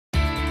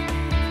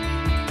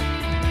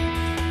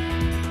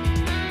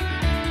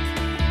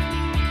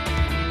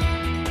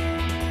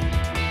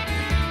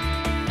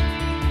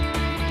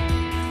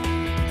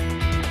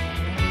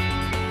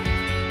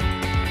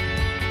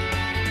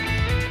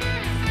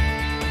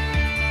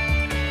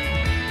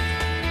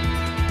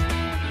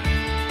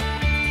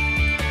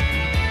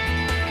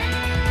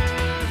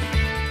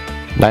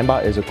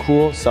Ninebot is a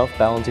cool,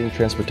 self-balancing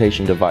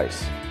transportation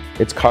device.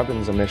 Its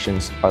carbon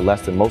emissions are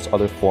less than most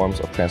other forms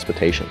of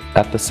transportation.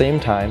 At the same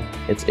time,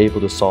 it's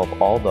able to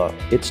solve all the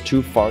 "it's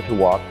too far to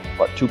walk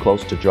but too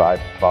close to drive"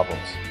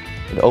 problems.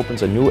 It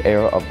opens a new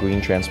era of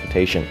green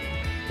transportation.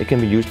 It can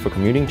be used for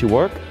commuting to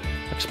work,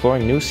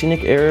 exploring new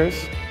scenic areas,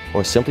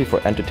 or simply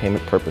for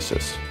entertainment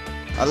purposes.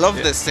 I love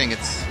this thing,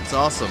 it's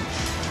awesome.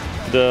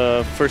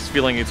 The first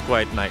feeling is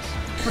quite nice.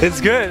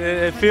 It's good,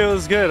 it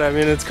feels good. I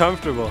mean, it's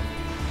comfortable.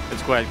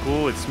 It's quite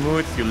cool, it's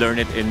smooth, you learn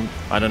it in,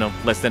 I don't know,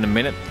 less than a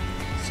minute.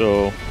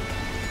 So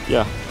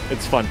yeah,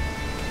 it's fun.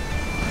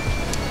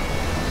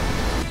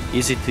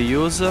 Easy to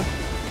use,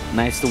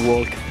 nice to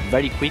walk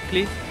very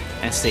quickly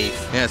and safe.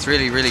 Yeah, it's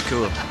really, really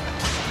cool.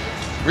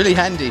 Really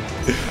handy.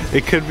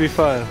 It could be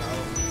fun.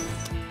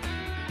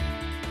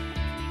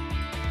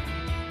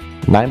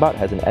 Ninebot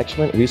has an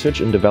excellent research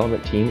and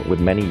development team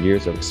with many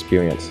years of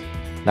experience.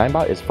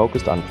 Ninebot is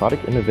focused on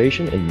product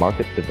innovation and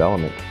market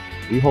development.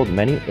 We hold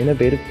many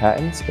innovative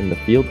patents in the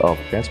field of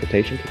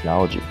transportation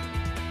technology.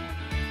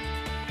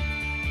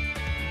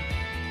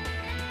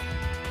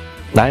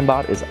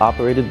 Ninebot is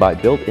operated by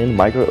built-in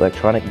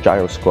microelectronic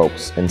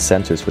gyroscopes and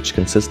sensors which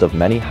consist of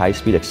many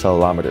high-speed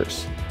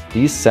accelerometers.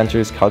 These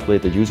sensors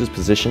calculate the user's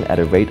position at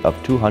a rate of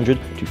 200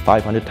 to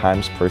 500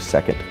 times per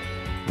second.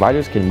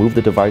 Riders can move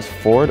the device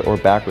forward or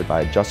backward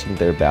by adjusting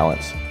their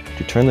balance.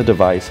 To turn the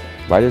device,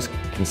 riders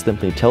can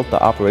simply tilt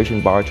the operation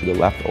bar to the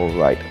left or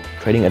right,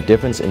 creating a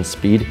difference in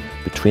speed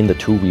between the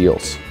two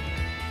wheels.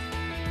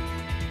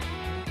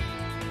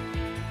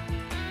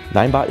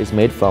 Ninebot is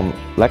made from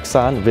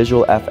Lexan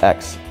Visual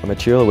FX, a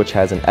material which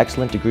has an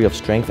excellent degree of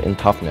strength and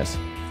toughness.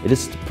 It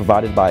is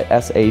provided by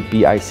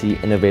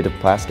SABIC Innovative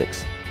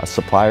Plastics, a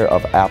supplier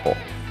of Apple.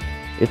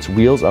 Its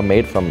wheels are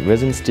made from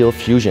resin steel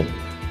fusion,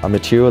 a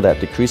material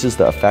that decreases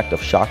the effect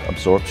of shock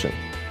absorption.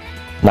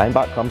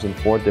 Ninebot comes in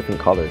 4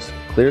 different colors: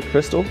 clear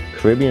crystal,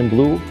 Caribbean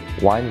blue,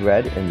 wine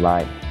red, and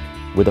lime.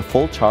 With a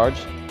full charge,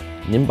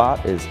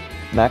 Ninebot's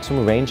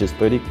maximum range is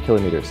 30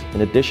 kilometers.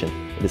 In addition,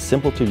 it is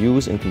simple to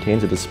use and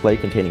contains a display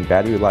containing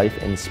battery life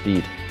and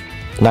speed.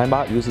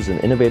 Ninebot uses an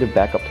innovative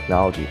backup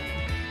technology.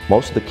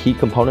 Most of the key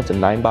components in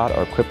Ninebot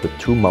are equipped with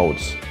 2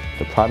 modes.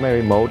 The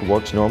primary mode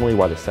works normally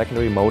while the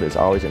secondary mode is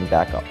always in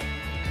backup.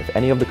 If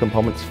any of the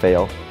components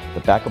fail,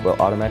 the backup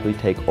will automatically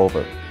take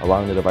over,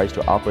 allowing the device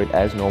to operate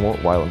as normal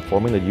while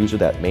informing the user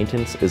that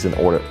maintenance is in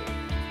order.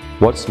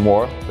 What's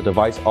more, the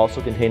device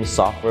also contains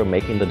software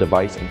making the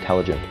device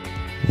intelligent.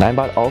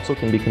 Ninebot also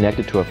can be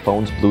connected to a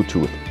phone's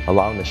Bluetooth,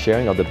 allowing the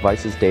sharing of the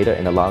device's data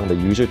and allowing the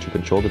user to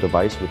control the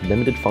device with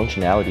limited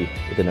functionality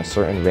within a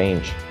certain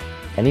range.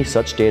 Any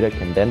such data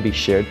can then be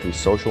shared through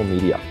social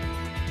media.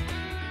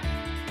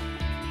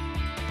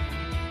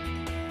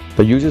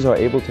 The users are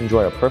able to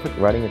enjoy a perfect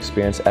riding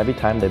experience every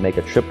time they make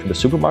a trip to the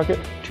supermarket,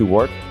 to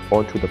work,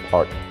 or to the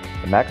park.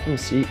 The maximum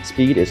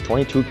speed is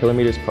 22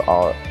 kilometers per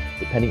hour,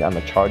 depending on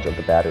the charge of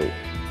the battery.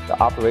 The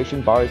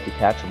operation bar is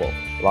detachable,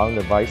 allowing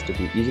the device to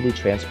be easily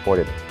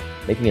transported,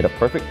 making it a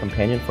perfect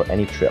companion for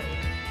any trip.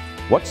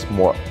 What's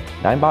more,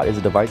 Ninebot is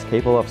a device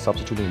capable of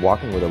substituting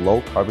walking with a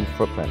low carbon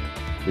footprint.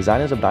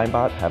 Designers of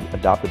Ninebot have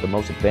adopted the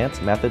most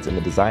advanced methods in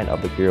the design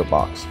of the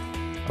gearbox,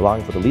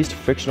 allowing for the least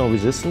frictional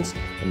resistance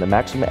and the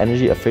maximum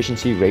energy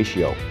efficiency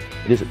ratio.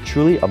 It is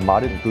truly a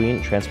modern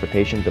green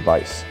transportation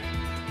device.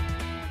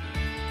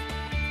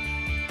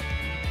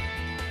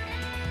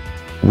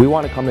 We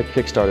want to come to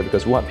Kickstarter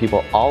because we want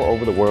people all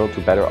over the world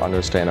to better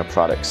understand our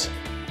products.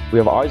 We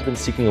have always been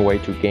seeking a way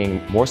to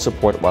gain more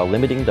support while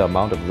limiting the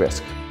amount of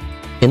risk.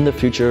 In the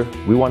future,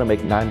 we want to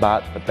make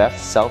Ninebot the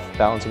best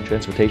self-balancing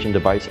transportation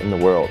device in the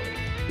world.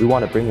 We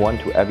want to bring one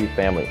to every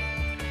family.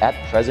 At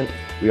present,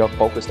 we are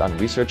focused on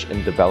research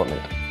and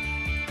development.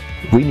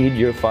 We need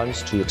your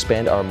funds to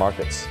expand our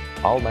markets,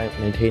 all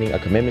maintaining a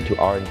commitment to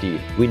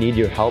R&D. We need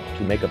your help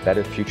to make a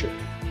better future,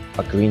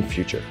 a green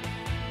future.